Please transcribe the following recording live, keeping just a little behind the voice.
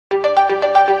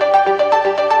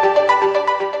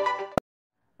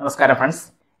നമസ്കാരം ഫ്രണ്ട്സ്,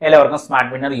 എല്ലാവർക്കും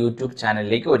smart winner YouTube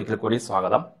ചാനലിലേക്ക് ഒരിക്കൽ കൂടി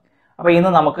സ്വാഗതം. അപ്പോൾ ഇന്ന്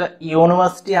നമുക്ക്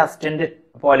യൂണിവേഴ്സിറ്റി അസിസ്റ്റന്റ്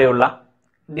പോലെയുള്ള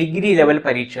ഡിഗ്രി ലെവൽ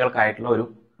പരീക്ഷകൾക്കായിട്ടുള്ള ഒരു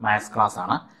മാത്സ് ക്ലാസ്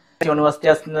ആണ്. യൂണിവേഴ്സിറ്റി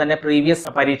അസിസ്റ്റന്റ് തന്നെ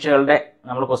പ്രീവിയസ് പരീക്ഷകളുടെ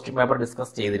നമ്മൾ ക്വസ്റ്റ്യൻ പേപ്പർ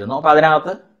ഡിസ്കസ് ചെയ്തിരുന്നു. അപ്പോൾ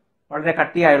അതിനകത്ത് വളരെ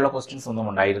കട്ടിയായുള്ള ക്വസ്റ്റ്യൻസ് ഒന്നും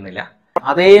ഉണ്ടായിരുന്നില്ല.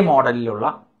 അതേ മോഡലിലുള്ള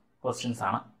ക്വസ്റ്റ്യൻസ്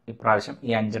ആണ് ഇപ്രാവശ്യം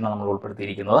ഈ 5 നമ്മൾ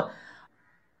ഉൾപ്പെടുത്തിയിരിക്കുന്നത്.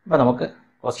 അപ്പോൾ നമുക്ക്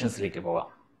ക്വസ്റ്റ്യൻസിലേക്ക് പോകാം.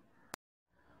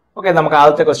 ഓക്കെ, നമുക്ക്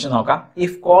ആദ്യത്തെ ക്വസ്റ്റ്യൻ നോക്കാം.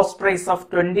 If cost price of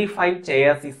 25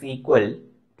 chairs is equal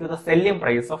to the selling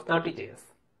price of 30 chairs,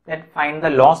 then find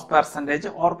the loss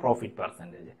percentage or profit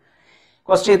percentage.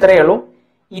 Question ഇത്രയേ ഉള്ളൂ.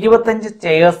 25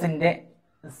 ചെയർസിന്റെ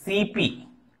CP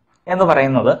എന്ന്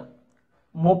പറയുന്നത്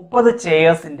 30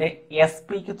 ചെയർസിന്റെ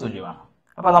SP-ക്ക് തുല്യമാണ്.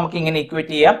 അപ്പൊ നമുക്ക് ഇങ്ങനെ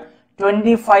ഇക്വേറ്റ് ചെയ്യാം.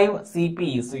 25 CP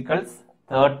is equals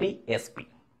 30 SP.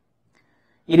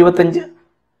 25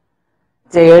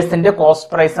 ചെയേഴ്സിന്റെ cost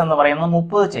price എന്ന് പറയുന്നത്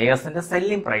 30 ചെയേഴ്സിന്റെ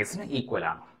സെല്ലിംഗ് പ്രൈസിന് ഈക്വൽ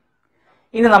ആണ്.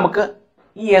 ഇനി നമുക്ക്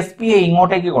ഈ SP-യെ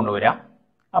ഇങ്ങോട്ടേക്ക് കൊണ്ടുവരാം.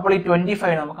 അപ്പോൾ ഈ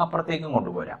 25 നമുക്ക് അപ്പുറത്തേക്കും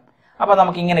കൊണ്ടുപോരാം. അപ്പൊ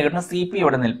നമുക്ക് ഇങ്ങനെ കിട്ടും. CP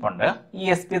ഇവിടെ നിൽപ്പുണ്ട്.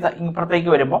 ഈ SP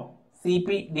ഇപ്പുറത്തേക്ക് വരുമ്പോൾ CP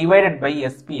ഡിവൈഡഡ് ബൈ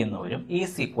SP എന്ന് വരും.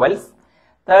 ഈസ് ഈക്വൽസ്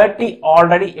 30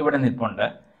 ഓൾറെഡി ഇവിടെ നിൽപ്പുണ്ട്,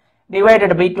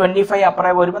 ഡിവൈഡഡ് ബൈ 25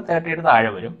 അപ്പുറേ വരുമ്പോൾ 30 താഴെ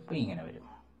വരും. അപ്പൊ ഇങ്ങനെ വരും.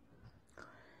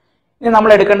 ഇനി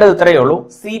നമ്മൾ എടുക്കേണ്ടത് ഇത്രയേ ഉള്ളൂ.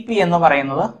 CP എന്ന്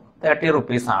പറയുന്നത് 30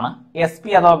 റുപ്പീസ് ആണ്. SP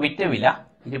അഥവാ വിറ്റ വില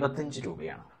 25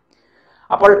 രൂപയാണ്.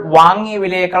 അപ്പോൾ വാങ്ങിയ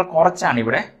വിലയേക്കാൾ കുറച്ചാണ്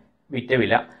ഇവിടെ വിറ്റ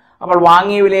വില. അപ്പോൾ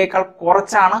വാങ്ങിയ വിലയേക്കാൾ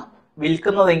കുറച്ചാണ്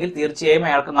വിൽക്കുന്നതെങ്കിൽ തീർച്ചയായും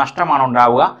അയാൾക്ക് നഷ്ടമാണ്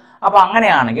ഉണ്ടാവുക. അപ്പൊ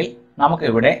അങ്ങനെയാണെങ്കിൽ നമുക്ക്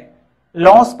ഇവിടെ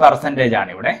ലോസ് പെർസെൻറ്റേജ് ആണ്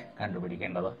ഇവിടെ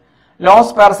കണ്ടുപിടിക്കേണ്ടത്.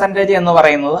 ലോസ് പെർസെൻറ്റേജ് എന്ന്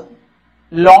പറയുന്നത്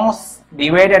loss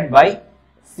divided by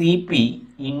CP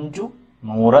into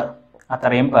 100,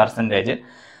 അത്രയും പെർസെൻറ്റേജ്.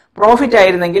 പ്രോഫിറ്റ്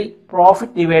ആയിരുന്നെങ്കിൽ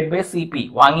പ്രോഫിറ്റ് ഡിവൈഡ് ബൈ CP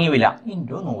വാങ്ങിയ വില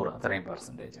ഇൻറ്റു 100, അത്രയും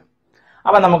പെർസെൻറ്റേജ്.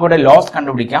 അപ്പൊ നമുക്കിവിടെ ലോസ്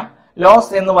കണ്ടുപിടിക്കാം.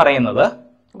 ലോസ് എന്ന് പറയുന്നത്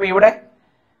അപ്പൊ ഇവിടെ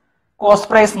കോസ്റ്റ്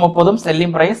പ്രൈസ് 30ഉം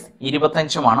സെല്ലിംഗ് പ്രൈസ്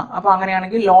 25ഉമാണ്. അപ്പൊ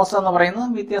അങ്ങനെയാണെങ്കിൽ ലോസ് എന്ന് പറയുന്നത്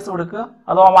വ്യത്യാസം എടുക്കുക,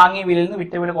 അഥവാ വാങ്ങിയ വിലയിൽ നിന്ന്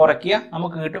വിറ്റ വില കുറയ്ക്കുക.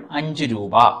 നമുക്ക് കിട്ടും 5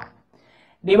 രൂപ.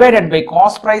 ഡിവൈഡഡ് ബൈ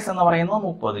കോസ്റ്റ് പ്രൈസ് എന്ന് പറയുന്നത്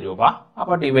 30 രൂപ.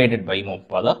 അപ്പൊ ഡിവൈഡഡ് ബൈ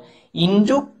 30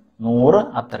 ഇൻറ്റു 100,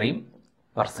 അത്രയും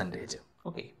പെർസെൻറ്റേജ്.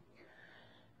 ഓക്കെ,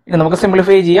 ഇനി നമുക്ക്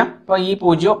സിംപ്ലിഫൈ ചെയ്യാം. അപ്പൊ ഈ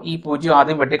പൂജ്യം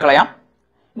ആദ്യം വെട്ടിക്കളയാം.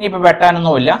 ഇനിയിപ്പോ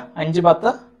വെട്ടാനൊന്നുമില്ല. 5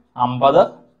 10 50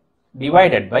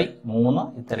 ഡിവൈഡഡ് ബൈ 3,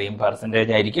 ഇത്രയും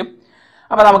പെർസെൻറ്റേജ് ആയിരിക്കും.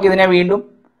 അപ്പൊ നമുക്ക് ഇതിനെ വീണ്ടും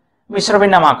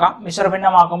മിശ്രഭിന്നമാക്കാം.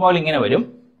 മിശ്രഭിന്നമാക്കുമ്പോൾ ഇങ്ങനെ വരും.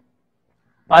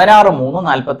 16 3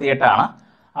 48 ആണ്.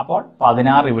 അപ്പോൾ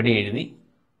 16 ഇവിടെ എഴുതി,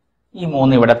 ഈ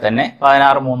 3 ഇവിടെ തന്നെ.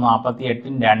 16 3 48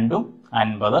 2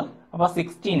 50. അപ്പൊ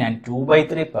 16 and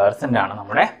 2/3% ആണ്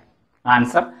നമ്മുടെ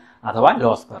ആൻസർ അഥവാ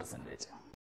ലോസ് പെർസെൻറ്റേജ്.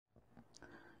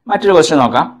 മറ്റൊരു ക്വസ്റ്റ്യൻ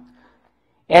നോക്കാം.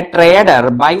 A trader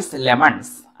bias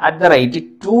lemons at the rate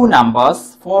 2 numbers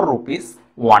 4 rupees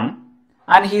 1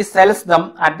 and he sells them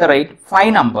at the rate 5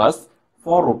 numbers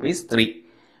 4 rupees 3.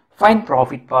 Find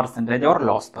profit percentage or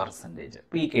loss percentage.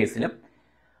 ഇപ്പൊ ഈ കേസിലും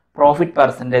പ്രോഫിറ്റ്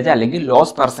പെർസെൻറ്റേജ് അല്ലെങ്കിൽ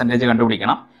loss percentage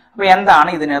കണ്ടുപിടിക്കണം. അപ്പൊ എന്താണ്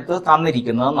ഇതിനകത്ത്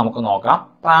തന്നിരിക്കുന്നത് നമുക്ക് നോക്കാം.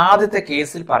 അപ്പൊ ആദ്യത്തെ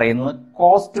കേസിൽ പറയുന്നത്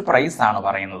കോസ്റ്റ് പ്രൈസ് ആണ്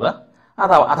പറയുന്നത്,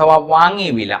 അഥവാ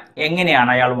വാങ്ങിയ വില.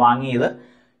 എങ്ങനെയാണ് അയാൾ വാങ്ങിയത്?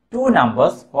 2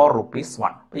 numbers 4 rupees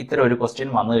 1. അപ്പൊ ഇത്തരം ഒരു ക്വസ്റ്റ്യൻ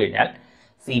വന്നു കഴിഞ്ഞാൽ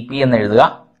CP എന്ന് എഴുതുക,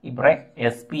 ഇവിടെ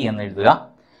SP എന്ന് എഴുതുക.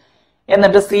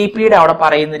 എന്നിട്ട് CPയുടെ അവിടെ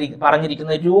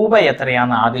പറഞ്ഞിരിക്കുന്ന രൂപ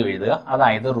എത്രയാണെന്ന് ആദ്യം എഴുതുക,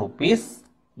 അതായത്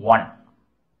 ₹1.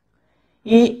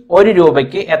 ഈ 1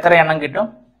 രൂപയ്ക്ക് എത്ര എണ്ണം കിട്ടും?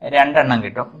 2 എണ്ണം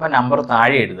കിട്ടും. അപ്പൊ നമ്പർ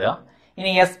താഴെ എഴുതുക.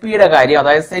 ഇനി SP-യുടെ കാര്യം,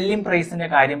 അതായത് സെല്ലിംഗ് പ്രൈസിന്റെ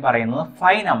കാര്യം പറയുന്നത്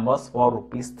 5 numbers 4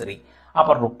 rupees 3.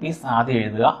 അപ്പൊ റുപ്പീസ് ആദ്യം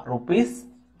എഴുതുക,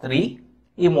 ₹3.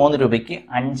 ഈ 3 രൂപയ്ക്ക്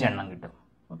 5 എണ്ണം കിട്ടും.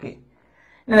 ഓക്കെ,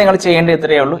 ഇനി നിങ്ങൾ ചെയ്യേണ്ടത്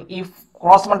ഇത്രയേ ഉള്ളൂ. ഈ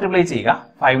ക്രോസ് മൾട്ടിപ്ലൈ ചെയ്യുക.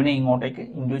 5നെ ഇങ്ങോട്ടേക്ക്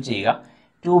ഇൻറ്റു ചെയ്യുക,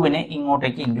 2നെ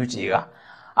ഇങ്ങോട്ടേക്ക് ഇൻറ്റു ചെയ്യുക.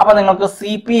 അപ്പൊ നിങ്ങൾക്ക്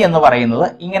CP എന്ന് പറയുന്നത്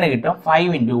ഇങ്ങനെ കിട്ടും.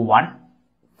 5 × 1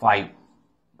 5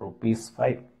 rupees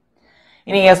 5.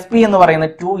 ഇനി SP എന്ന്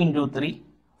പറയുന്നത് 2 × 3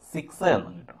 6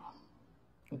 എന്നും കിട്ടും.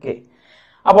 ഓക്കെ,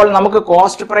 അപ്പോൾ നമുക്ക്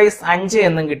കോസ്റ്റ് പ്രൈസ് 5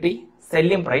 എന്നും കിട്ടി,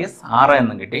 സെല്ലിംഗ് പ്രൈസ് 6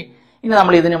 എന്നും കിട്ടി. ഇനി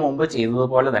നമ്മൾ ഇതിനു മുമ്പ്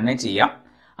ചെയ്തതുപോലെ തന്നെ ചെയ്യാം.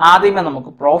 ആദ്യമേ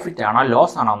നമുക്ക് പ്രോഫിറ്റ് ആണോ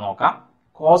ലോസ് ആണോ നോക്കാം.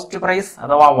 കോസ്റ്റ് പ്രൈസ്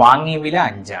അഥവാ വാങ്ങിയ വില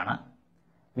 5 ആണ്,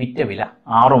 വിറ്റ വില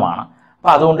 6ഉമാണ്. അപ്പൊ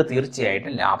അതുകൊണ്ട്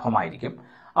തീർച്ചയായിട്ടും ലാഭമായിരിക്കും.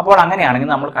 അപ്പോൾ അങ്ങനെയാണെങ്കിൽ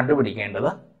നമ്മൾ കണ്ടുപിടിക്കേണ്ടത്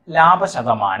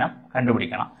ലാഭശതമാനം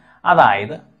കണ്ടുപിടിക്കണം,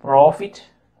 അതായത് പ്രോഫിറ്റ്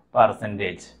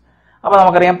പെർസെൻറ്റേജ്. അപ്പൊ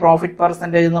നമുക്കറിയാം പ്രോഫിറ്റ്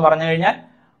പെർസെൻറ്റേജ് എന്ന് പറഞ്ഞു കഴിഞ്ഞാൽ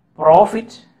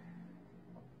പ്രോഫിറ്റ്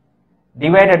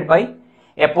ഡിവൈഡഡ് ബൈ,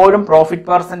 എപ്പോഴും പ്രോഫിറ്റ്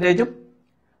പെർസെൻറ്റേജും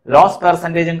ലോസ്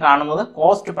പെർസെൻറ്റേജും കാണുന്നത്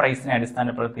കോസ്റ്റ് പ്രൈസിനെ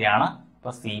അടിസ്ഥാനപ്പെടുത്തിയാണ്.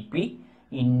 അപ്പൊ CP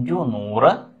ഇൻറ്റു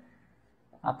 100,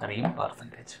 അത്രയും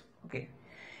പെർസെൻറ്റേജ്. ഓക്കെ,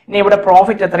 ഇനി ഇവിടെ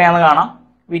പ്രോഫിറ്റ് എത്രയാണെന്ന് കാണാം.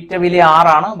 വിറ്റ വില 6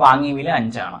 ആണ്, വാങ്ങിയ വില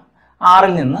 5 ആണ്.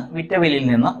 6ൽ നിന്ന് വിറ്റ വിലയിൽ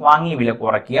നിന്ന് വാങ്ങിയ വില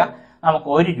കുറയ്ക്കുക, നമുക്ക്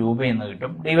 1 രൂപ എന്ന്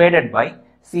കിട്ടും. ഡിവൈഡഡ് ബൈ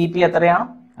സി പി എത്രയാണ്?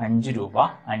 5 രൂപ.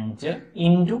 5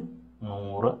 ഇൻറ്റു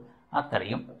 100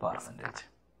 അത്രയും പെർസെൻറ്റേജ്.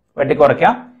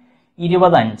 വെട്ടിക്കുറയ്ക്കാം.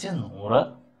 25 100.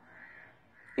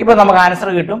 ഇപ്പൊ നമുക്ക് ആൻസർ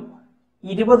കിട്ടും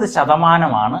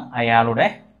 20% അയാളുടെ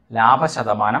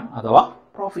ലാഭശതമാനം അഥവാ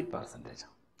പ്രോഫിറ്റ് പെർസെൻറ്റേജ്.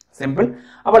 സിമ്പിൾ.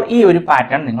 അപ്പോൾ ഈ ഒരു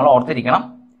പാറ്റേൺ നിങ്ങൾ ഓർത്തിരിക്കണം.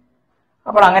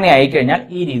 അപ്പോൾ അങ്ങനെ ആയിക്കഴിഞ്ഞാൽ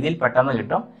ഈ രീതിയിൽ പെട്ടെന്ന്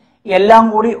കിട്ടും. എല്ലാം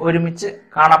കൂടി ഒരുമിച്ച്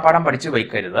കാണാപ്പാഠം പഠിച്ചു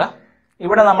വയ്ക്കരുത്.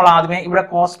 ഇവിടെ നമ്മൾ ആദ്യമേ ഇവിടെ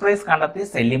കോസ്റ്റ് പ്രൈസ് കണ്ടെത്തി,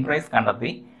 സെല്ലിംഗ് പ്രൈസ്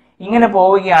കണ്ടെത്തി. ഇങ്ങനെ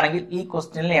പോവുകയാണെങ്കിൽ ഈ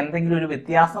ക്വസ്റ്റ്യനിൽ എന്തെങ്കിലും ഒരു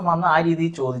വ്യത്യാസം വന്ന് ആ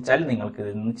രീതിയിൽ ചോദിച്ചാൽ നിങ്ങൾക്ക്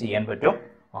ഇതിൽ നിന്ന് ചെയ്യാൻ പറ്റും.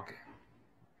 Okay.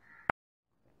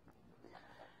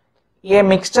 A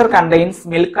mixture contains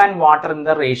milk and water in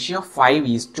the ratio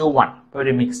 5:1. ഇപ്പോൾ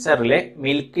ഒരു മിക്സ്ചറിലെ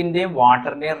മിൽക്കിന്റെയും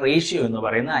വാട്ടറിന്റെയും റേഷ്യോ എന്ന്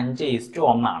പറയുന്നത്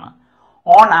 5:1 ആണ്.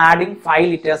 On adding 5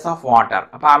 liters of water,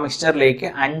 അപ്പൊ ആ മിക്സ്ചറിലേക്ക്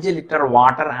 5 ലിറ്റർ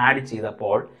വാട്ടർ ആഡ്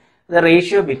ചെയ്തപ്പോൾ ദ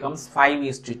റേഷ്യോ ബിക്കംസ്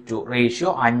 5:2. റേഷ്യോ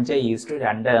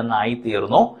 5:2 എന്നായി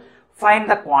തീർന്നു. Find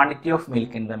the quantity of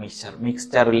milk in the mixture.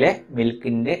 മിക്സ്ചറിലെ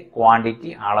മിൽക്കിന്റെ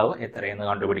quantity അളവ് എത്രയെന്ന്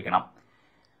കണ്ടുപിടിക്കണം.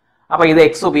 അപ്പൊ ഇത്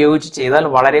എക്സ് ഉപയോഗിച്ച് ചെയ്താൽ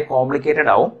വളരെ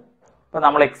കോംപ്ലിക്കേറ്റഡ് ആവും. അപ്പൊ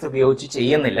നമ്മൾ എക്സ് ഉപയോഗിച്ച്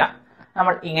ചെയ്യുന്നില്ല,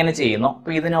 നമ്മൾ ഇങ്ങനെ ചെയ്യുന്നു.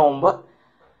 അപ്പൊ ഇതിനു മുമ്പ്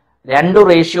 2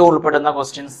 റേഷ്യോ ഉൾപ്പെടുന്ന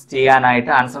ക്വസ്റ്റ്യൻസ് ചെയ്യാനായിട്ട്,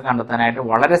 ആൻസർ കണ്ടെത്താനായിട്ട്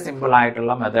വളരെ സിമ്പിൾ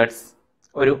ആയിട്ടുള്ള മെത്തേഡ്സ്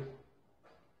ഒരു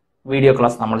വീഡിയോ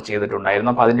ക്ലാസ് നമ്മൾ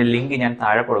ചെയ്തിട്ടുണ്ടായിരുന്നു. അപ്പൊ അതിന്റെ ലിങ്ക് ഞാൻ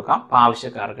താഴെ കൊടുക്കാം. അപ്പൊ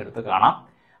ആവശ്യക്കാർക്ക് എടുത്ത് കാണാം.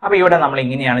 അപ്പൊ ഇവിടെ നമ്മൾ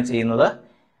ഇങ്ങനെയാണ് ചെയ്യുന്നത്.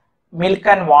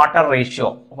 Milk and water ratio.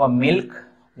 അപ്പൊ മിൽക്ക്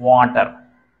വാട്ടർ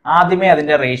ആദ്യമേ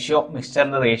അതിന്റെ റേഷ്യോ,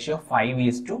 മിക്സ്ചറിന്റെ റേഷ്യോ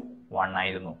 5:1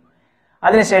 ആയിരുന്നു.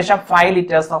 അതിനുശേഷം 5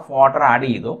 liters ഓഫ് വാട്ടർ ആഡ്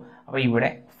ചെയ്തു. അപ്പൊ ഇവിടെ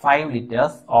 5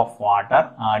 liters ഓഫ് വാട്ടർ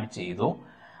ആഡ് ചെയ്തു.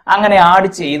 അങ്ങനെ ആഡ്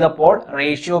ചെയ്തപ്പോൾ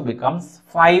റേഷ്യോ ബിക്കംസ്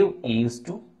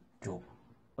 5:2.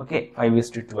 ഓക്കെ,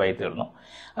 5:2 ആയി തീർന്നു.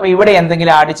 അപ്പൊ ഇവിടെ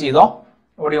എന്തെങ്കിലും ആഡ് ചെയ്തോ?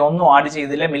 ഇവിടെ ഒന്നും ആഡ്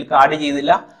ചെയ്തില്ല, മിൽക്ക് ആഡ്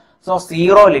ചെയ്തില്ല. സോ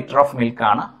 0 ലിറ്റർ ഓഫ് മിൽക്ക്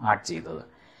ആണ് ആഡ് ചെയ്തത്.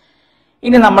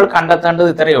 ഇനി നമ്മൾ കണ്ടെത്തേണ്ടത്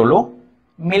ഇത്രയേ ഉള്ളൂ.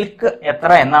 മിൽക്ക്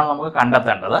എത്ര എന്നാണ് നമുക്ക്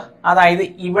കണ്ടെത്തേണ്ടത്. അതായത്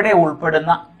ഇവിടെ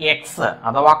ഉൾപ്പെടുന്ന എക്സ്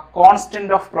അഥവാ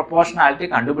കോൺസ്റ്റന്റ് ഓഫ് പ്രൊപ്പോർഷണാലിറ്റി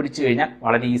കണ്ടുപിടിച്ചു കഴിഞ്ഞാൽ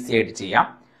വളരെ ഈസി ആയിട്ട് ചെയ്യാം.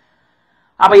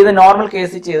 അപ്പൊ ഇത് നോർമൽ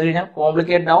കേസിൽ ചെയ്ത് കഴിഞ്ഞാൽ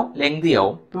കോംപ്ലിക്കേറ്റഡ് ആവും, ലെങ്തി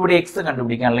ആവും. ഇപ്പൊ ഇവിടെ എക്സ്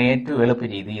കണ്ടുപിടിക്കാനുള്ള ഏറ്റവും എളുപ്പ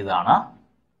രീതി ഇതാണ്.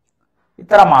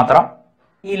 ഇത്ര മാത്രം.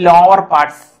 ഈ ലോവർ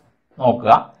പാർട്സ്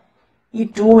നോക്കുക. ഈ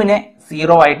 2നെ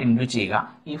 0 ആയിട്ട് ഇൻഡ്യൂ ചെയ്യുക,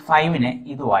 ഈ 5നെ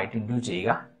ഇതുമായിട്ട് ഇൻഡ്യൂ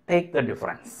ചെയ്യുക. Take the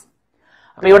difference.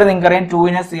 അപ്പൊ ഇവിടെ നിങ്ങൾക്കറിയാം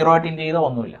 2നെ 0 ആയിട്ട് ഇൻഡ്യൂ ചെയ്താൽ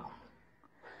ഒന്നുമില്ല.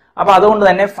 അപ്പൊ അതുകൊണ്ട്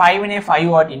തന്നെ 5നെ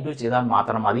 5 ആയിട്ട് ഇൻഡ്യൂ ചെയ്താൽ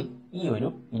മാത്രം മതി. ഈ ഒരു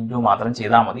ഇൻഡ്യൂ മാത്രം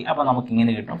ചെയ്താൽ മതി. അപ്പൊ നമുക്ക്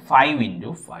ഇങ്ങനെ കിട്ടും 5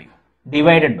 × 5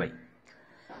 ഡിവൈഡഡ് ബൈ.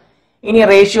 ഇനി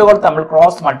റേഷ്യോകൾ തമ്മിൽ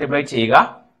ക്രോസ് മൾട്ടിപ്ലൈ ചെയ്യുക,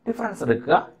 ഡിഫറൻസ്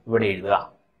എടുക്കുക, ഇവിടെ എഴുതുക.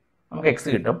 നമുക്ക് എക്സ്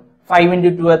കിട്ടും. 5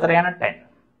 × 2 എത്രയാണ്? 10.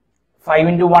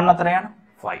 5 × 1 എത്രയാണ്?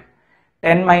 5.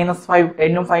 10 - 5,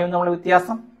 10ഉം 5ഉം നമ്മൾ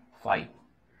വ്യത്യാസം 5.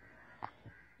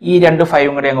 ഈ 2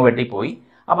 5ഉം കൂടെ അങ്ങ് വെട്ടിപ്പോയി.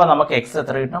 അപ്പൊ നമുക്ക് എക്സ്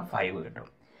എത്ര കിട്ടും? 5 കിട്ടും.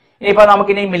 ഇനിയിപ്പോ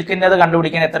നമുക്കിനി മിൽക്കിന്റെ അത്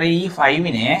കണ്ടുപിടിക്കാൻ എത്ര? ഈ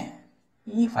 5നെ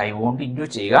ഈ 5 കൊണ്ട് ഇൻഡ്യൂ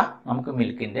ചെയ്യുക. നമുക്ക്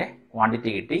മിൽക്കിന്റെ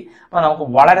ക്വാണ്ടിറ്റി കിട്ടി. അപ്പൊ നമുക്ക്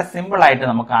വളരെ സിമ്പിൾ ആയിട്ട്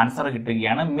നമുക്ക് ആൻസർ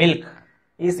കിട്ടുകയാണ്. മിൽക്ക്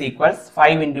ഈസ് ഈക്വൽസ്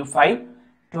 5 × 5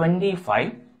 25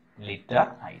 ലിറ്റർ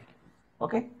ആയിരിക്കും.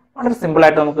 ഓക്കെ, വളരെ സിമ്പിൾ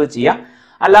ആയിട്ട് നമുക്ക് ചെയ്യാം.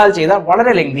 അല്ലാതെ ചെയ്താൽ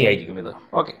വളരെ ലെങ്തി ആയിരിക്കും ഇത്.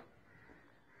 ഓക്കെ,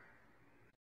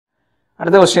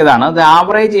 അടുത്ത ക്വസ്റ്റ്യൻ ഇതാണ്. The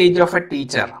average age of A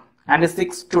teacher and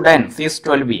 6 students is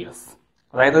 12 years.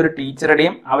 അതായത് ഒരു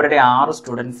ടീച്ചറുടെയും അവരുടെ 6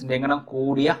 സ്റ്റുഡൻസിന്റെയും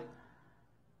കൂടിയ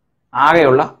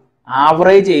ആകെയുള്ള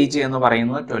ആവറേജ് ഏജ് എന്ന്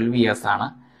പറയുന്നത് 12 ഇയേഴ്സ് ആണ്.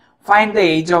 Find the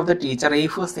age of the teacher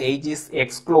if his age is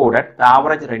excluded the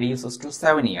average reduces to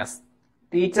 7 years.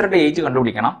 ടീച്ചറുടെ ഏജ്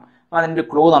കണ്ടുപിടിക്കണം. അപ്പൊ അതിന്റെ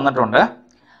ക്ലൂ തന്നിട്ടുണ്ട്.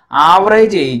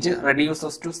 Average age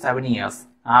reduces to 7 years.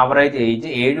 Average age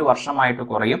 7 വർഷമായിട്ട്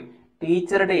കുറയും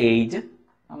ടീച്ചറുടെ ഏജ്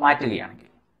മാറ്റുകയാണെങ്കിൽ.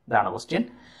 ഇതാണ് ക്വസ്റ്റ്യൻ.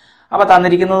 അപ്പൊ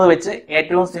തന്നിരിക്കുന്നത് വെച്ച്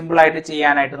ഏറ്റവും സിമ്പിൾ ആയിട്ട്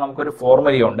ചെയ്യാനായിട്ട് നമുക്കൊരു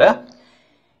ഫോർമുലയുണ്ട്.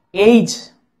 ഏജ്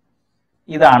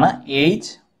ഇതാണ്.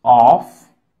 Age of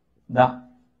the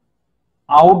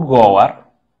out Gower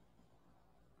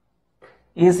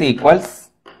is equals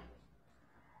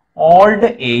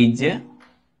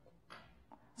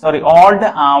old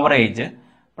average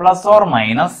plus or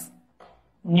minus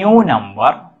new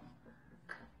number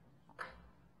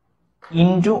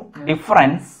into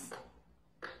difference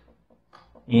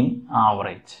in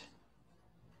average.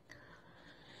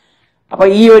 അപ്പൊ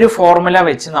ഈ ഒരു ഫോർമുല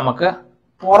വെച്ച് നമുക്ക്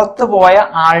പുറത്തു പോയ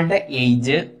ആളുടെ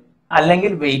ഏജ്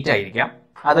അല്ലെങ്കിൽ വെയിറ്റ് ആയിരിക്കാം,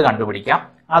 അത് കണ്ടുപിടിക്കാം.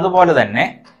 അതുപോലെ തന്നെ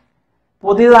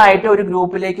പുതിയതായിട്ട് ഒരു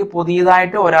ഗ്രൂപ്പിലേക്ക്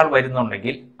പുതിയതായിട്ട് ഒരാൾ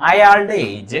വരുന്നുണ്ടെങ്കിൽ അയാളുടെ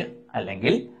ഏജ്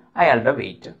അല്ലെങ്കിൽ അയാളുടെ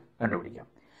വെയിറ്റ് കണ്ടുപിടിക്കാം.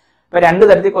 ഇപ്പൊ 2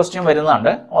 തരത്തിൽ ക്വസ്റ്റ്യൻ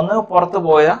വരുന്നുണ്ട്. ഒന്ന് പുറത്തു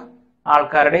പോയ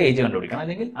ആൾക്കാരുടെ ഏജ് കണ്ടുപിടിക്കണം,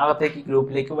 അല്ലെങ്കിൽ അകത്തേക്ക്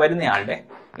ഗ്രൂപ്പിലേക്ക് വരുന്ന ആളുടെ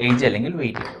ഏജ് അല്ലെങ്കിൽ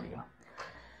വെയിറ്റ് കണ്ടുപിടിക്കണം.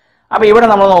 അപ്പൊ ഇവിടെ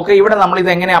നമ്മൾ നോക്കുക. ഇവിടെ നമ്മൾ ഇത്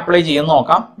എങ്ങനെ അപ്ലൈ ചെയ്യുമെന്ന്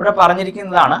നോക്കാം. ഇവിടെ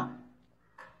പറഞ്ഞിരിക്കുന്നതാണ്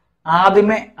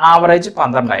ആദ്യമേ ആവറേജ്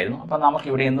 12 ആയിരുന്നു. അപ്പൊ നമുക്ക്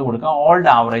ഇവിടെ എന്ത് കൊടുക്കാം? Old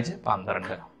average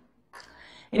 12.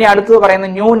 ഇനി അടുത്തത് പറയുന്ന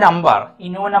ന്യൂ നമ്പർ. ഈ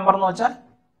ന്യൂ നമ്പർ എന്ന് വെച്ചാൽ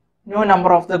new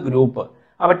number of the group.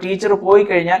 അപ്പൊ ടീച്ചർ പോയി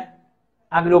കഴിഞ്ഞാൽ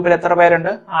ആ ഗ്രൂപ്പിൽ എത്ര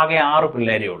പേരുണ്ട്? ആകെ 6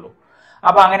 പിള്ളേരേ ഉള്ളൂ.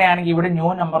 അപ്പൊ അങ്ങനെയാണെങ്കിൽ ഇവിടെ ന്യൂ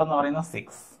നമ്പർ എന്ന് പറയുന്നത്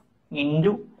 6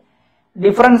 ഇൻറ്റു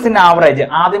ഡിഫറൻസ് ഇൻ ആവറേജ്.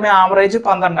 ആദ്യമേ ആവറേജ്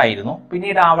 12 ആയിരുന്നു,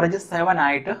 പിന്നീട് ആവറേജ് 7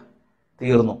 ആയിട്ട്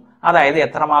തീർന്നു. അതായത്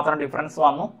എത്രമാത്രം ഡിഫറൻസ്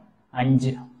വന്നു?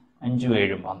 5. 5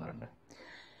 7 12.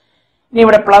 ഇനി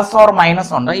ഇവിടെ പ്ലസ് ഓർ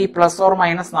മൈനസ് ഉണ്ട്. ഈ പ്ലസ് ഓർ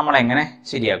മൈനസ് നമ്മൾ എങ്ങനെ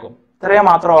ശരിയാക്കും? ഇത്രയും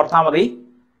മാത്രം ഓർത്താൽ മതി.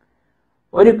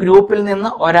 ഒരു ഗ്രൂപ്പിൽ നിന്ന്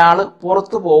ഒരാൾ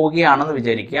പുറത്തു പോവുകയാണെന്ന്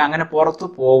വിചാരിക്കുക. അങ്ങനെ പുറത്തു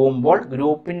പോകുമ്പോൾ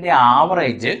ഗ്രൂപ്പിന്റെ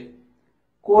ആവറേജ്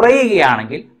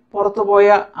കുറയുകയാണെങ്കിൽ പുറത്തു പോയ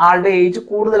ആളുടെ ഏജ്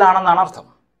കൂടുതലാണെന്നാണ് അർത്ഥം.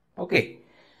 ഓക്കെ.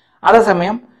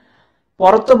 അതേസമയം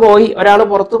ഒരാൾ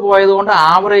പുറത്തു പോയത് കൊണ്ട്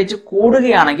ആവറേജ്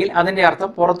കൂടുകയാണെങ്കിൽ അതിന്റെ അർത്ഥം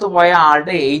പുറത്തു പോയ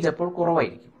ആളുടെ ഏജ് അപ്പോൾ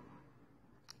കുറവായിരിക്കും.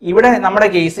 ഇവിടെ നമ്മുടെ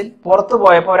കേസിൽ പുറത്തു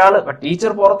പോയപ്പോൾ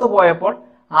ടീച്ചർ പുറത്തു പോയപ്പോൾ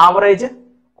ആവറേജ്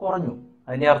കുറഞ്ഞു.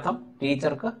 അതിന്റെ അർത്ഥം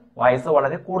ടീച്ചർക്ക് വയസ്സ്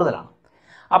വളരെ കൂടുതലാണ്.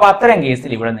 അപ്പൊ അത്തരം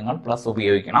കേസിൽ ഇവിടെ നിങ്ങൾ പ്ലസ്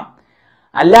ഉപയോഗിക്കണം,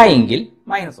 അല്ല എങ്കിൽ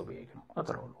മൈനസ് ഉപയോഗിക്കണം.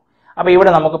 അത്രേ ഉള്ളൂ. അപ്പൊ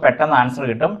ഇവിടെ നമുക്ക് പെട്ടെന്ന് ആൻസർ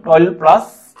കിട്ടും. 12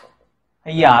 പ്ലസ്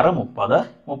 6 30,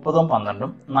 30ഉം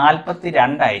 12ഉം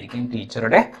 42 ആയിരിക്കും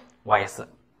ടീച്ചറുടെ വയസ്സ്.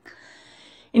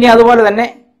 ഇനി അതുപോലെ തന്നെ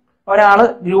ഒരാൾ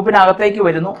ഗ്രൂപ്പിനകത്തേക്ക്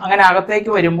വരുന്നു. അങ്ങനെ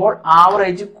അകത്തേക്ക് വരുമ്പോൾ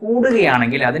ആവറേജ്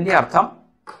കൂടുകയാണെങ്കിൽ അതിന്റെ അർത്ഥം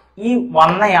ഈ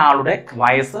വന്നയാളുടെ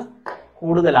വയസ്സ്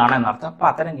കൂടുതലാണ് എന്നർത്ഥം. അപ്പൊ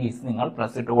അത്തരം കേസ് നിങ്ങൾ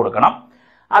പ്ലസ് ഇട്ട് കൊടുക്കണം.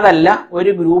 അതല്ല,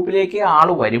 ഒരു ഗ്രൂപ്പിലേക്ക് ആൾ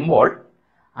വരുമ്പോൾ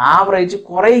ആവറേജ്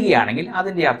കുറയുകയാണെങ്കിൽ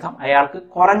അതിന്റെ അർത്ഥം അയാൾക്ക്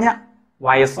കുറഞ്ഞ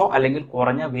വയസ്സോ അല്ലെങ്കിൽ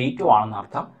കുറഞ്ഞ വെയിറ്റോ ആണെന്ന്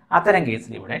അർത്ഥം. അത്തരം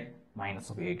കേസിൽ ഇവിടെ മൈനസ്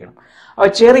ഉപയോഗിക്കണം. അപ്പോൾ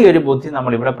ചെറിയൊരു ബുദ്ധി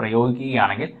നമ്മൾ ഇവിടെ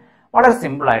പ്രയോഗിക്കുകയാണെങ്കിൽ വളരെ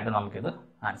സിമ്പിൾ ആയിട്ട് നമുക്കിത്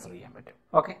ആൻസർ ചെയ്യാൻ പറ്റും.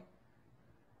 ഓക്കെ.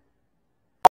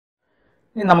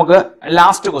 ഇനി നമുക്ക്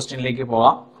ലാസ്റ്റ് ക്വസ്റ്റ്യനിലേക്ക്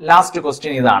പോകാം. ലാസ്റ്റ്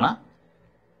ക്വസ്റ്റ്യൻ ഇതാണ്.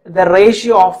 The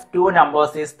ratio of 2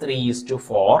 numbers is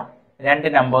 3:4. രണ്ട്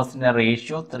നമ്പേഴ്സിന്റെ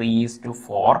റേഷ്യോ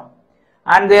 3:4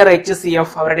 ആൻഡ് their HCF,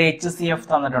 അവരുടെ HCF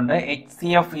തന്നിട്ടുണ്ട്.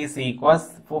 HCF is equals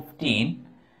 15.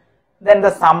 then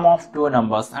the sum of 2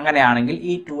 numbers. അങ്ങനെയാണെങ്കിൽ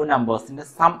ഈ 2 നമ്പേഴ്സിന്റെ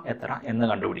സം എത്ര എന്ന്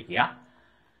കണ്ടുപിടിക്കുക.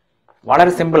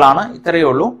 വളരെ സിമ്പിൾ ആണ്. ഇത്രയേ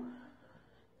ഉള്ളൂ.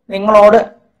 നിങ്ങളോട്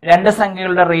രണ്ട്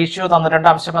സംഖ്യകളുടെ റേഷ്യോ തന്നിട്ടുണ്ട്,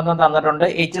 അംശബന്ധം തന്നിട്ടുണ്ട്,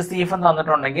 HCF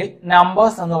തന്നിട്ടുണ്ടെങ്കിൽ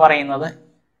നമ്പേഴ്സ് എന്ന് പറയുന്നത്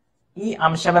ഈ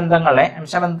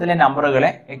അംശബന്ധത്തിലെ നമ്പറുകളെ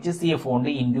HCF കൊണ്ട്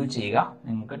ഇൻഡ്യൂ ചെയ്യുക,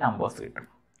 നിങ്ങൾക്ക് നമ്പേഴ്സ് കിട്ടും.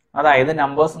 അതായത്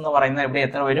നമ്പേഴ്സ് എന്ന് പറയുന്നത് ഇവിടെ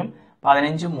എത്ര വരും?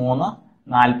 15 3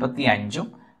 45ഉം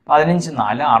 15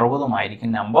 4 60ഉം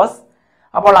ആയിരിക്കും നമ്പേഴ്സ്.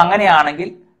 അപ്പോൾ അങ്ങനെയാണെങ്കിൽ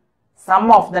സം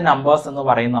ഓഫ് ദ നമ്പേഴ്സ് എന്ന്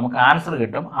പറയുന്നത് നമുക്ക് ആൻസർ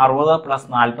കിട്ടും. 60 പ്ലസ്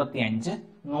 45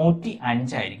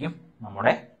 105 ആയിരിക്കും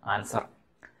നമ്മുടെ ആൻസർ.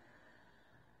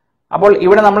 അപ്പോൾ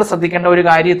ഇവിടെ നമ്മൾ ശ്രദ്ധിക്കേണ്ട ഒരു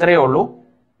കാര്യം ഇത്രയേ ഉള്ളൂ.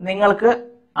 നിങ്ങൾക്ക്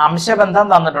അംശബന്ധം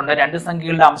തന്നിട്ടുണ്ട്, രണ്ട്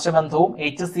സംഖ്യകളുടെ അംശബന്ധവും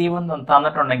HCFും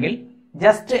തന്നിട്ടുണ്ടെങ്കിൽ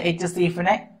ജസ്റ്റ്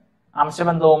HCFിനെ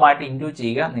അംശബന്ധവുമായിട്ട് ഇൻഡ്യൂ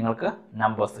ചെയ്യുക, നിങ്ങൾക്ക്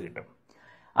നമ്പേഴ്സ് കിട്ടും.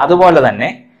 അതുപോലെ തന്നെ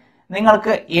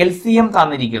നിങ്ങൾക്ക് LCM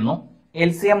തന്നിരിക്കുന്നു.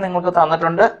 LCM നിങ്ങൾക്ക്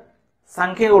തന്നിട്ടുണ്ട്,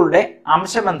 സംഖ്യകളുടെ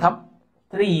അംശബന്ധം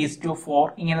 3:4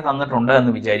 ഇങ്ങനെ തന്നിട്ടുണ്ട്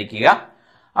എന്ന് വിചാരിക്കുക.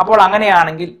 അപ്പോൾ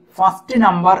അങ്ങനെയാണെങ്കിൽ ഫസ്റ്റ്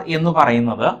നമ്പർ എന്ന്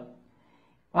പറയുന്നത്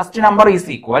first number is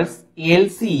equals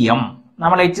LCM.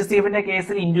 നമ്മൾ HCFിന്റെ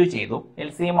കേസിൽ ഇൻഡ്യൂ ചെയ്തു.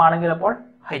 LCM ആണെങ്കിൽ അപ്പോൾ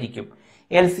ഹരിക്കും.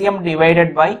 LCM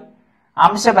ഡിവൈഡഡ് ബൈ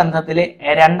അംശബന്ധത്തിലെ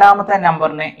രണ്ടാമത്തെ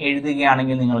നമ്പറിനെ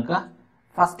എഴുതുകയാണെങ്കിൽ നിങ്ങൾക്ക്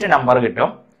ഫസ്റ്റ് നമ്പർ കിട്ടും.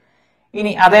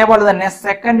 ഇനി അതേപോലെ തന്നെ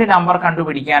സെക്കൻഡ് നമ്പർ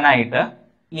കണ്ടുപിടിക്കാനായിട്ട്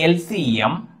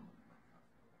LCM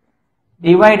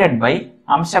divided by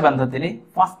അംശബന്ധത്തിലെ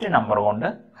first number കൊണ്ട്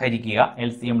ഹരിക്കുക.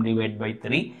 LCM divide by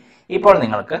 3. ഇപ്പോൾ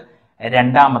നിങ്ങൾക്ക്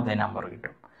രണ്ടാമത്തെ നമ്പർ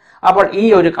കിട്ടും. അപ്പോൾ ഈ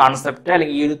ഒരു കോൺസെപ്റ്റ്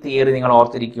അല്ലെങ്കിൽ ഈ ഒരു തിയറി നിങ്ങൾ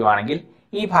ഓർത്തിരിക്കുകയാണെങ്കിൽ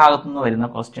ഈ ഭാഗത്തു നിന്ന് വരുന്ന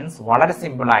ക്വസ്റ്റ്യൻസ് വളരെ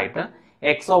സിമ്പിൾ ആയിട്ട്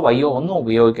എക്സോ വൈയോ ഒന്നും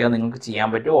ഉപയോഗിക്കാതെ നിങ്ങൾക്ക് ചെയ്യാൻ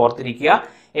പറ്റും. ഓർത്തിരിക്കുക,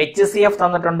 HCF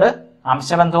തന്നിട്ടുണ്ട്,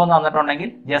 അംശബന്ധവും തന്നിട്ടുണ്ടെങ്കിൽ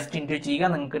ജസ്റ്റ് ഇൻറ്റു ചെയ്യുക,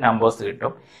 നിങ്ങൾക്ക് നമ്പേഴ്സ്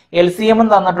കിട്ടും. LCM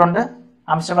തന്നിട്ടുണ്ട്,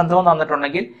 അംശബന്ധവും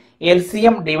തന്നിട്ടുണ്ടെങ്കിൽ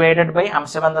LCM ഡിവൈഡഡ് ബൈ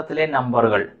അംശബന്ധത്തിലെ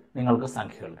നമ്പറുകൾ നിങ്ങൾക്ക്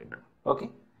സംഖ്യകൾ കിട്ടും.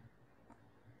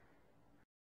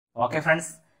 ഓക്കെ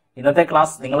ഫ്രണ്ട്സ്, ഇന്നത്തെ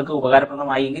ക്ലാസ് നിങ്ങൾക്ക്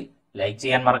ഉപകാരപ്രദമായെങ്കിൽ ലൈക്ക്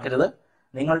ചെയ്യാൻ മറക്കരുത്.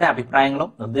 നിങ്ങളുടെ അഭിപ്രായങ്ങളും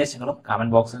നിർദ്ദേശങ്ങളും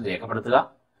കമന്റ് ബോക്സിൽ രേഖപ്പെടുത്തുക.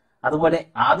 അതുപോലെ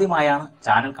ആദ്യമായാണ്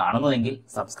ചാനൽ കാണുന്നതെങ്കിൽ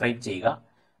സബ്സ്ക്രൈബ് ചെയ്യുക.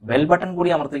 ബെൽ ബട്ടൺ കൂടി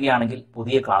അമർത്തുകയാണെങ്കിൽ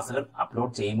പുതിയ ക്ലാസ്സുകൾ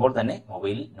അപ്ലോഡ് ചെയ്യുമ്പോൾ തന്നെ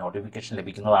മൊബൈലിൽ നോട്ടിഫിക്കേഷൻ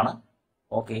ലഭിക്കുന്നതാണ്.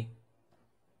 ഓക്കെ.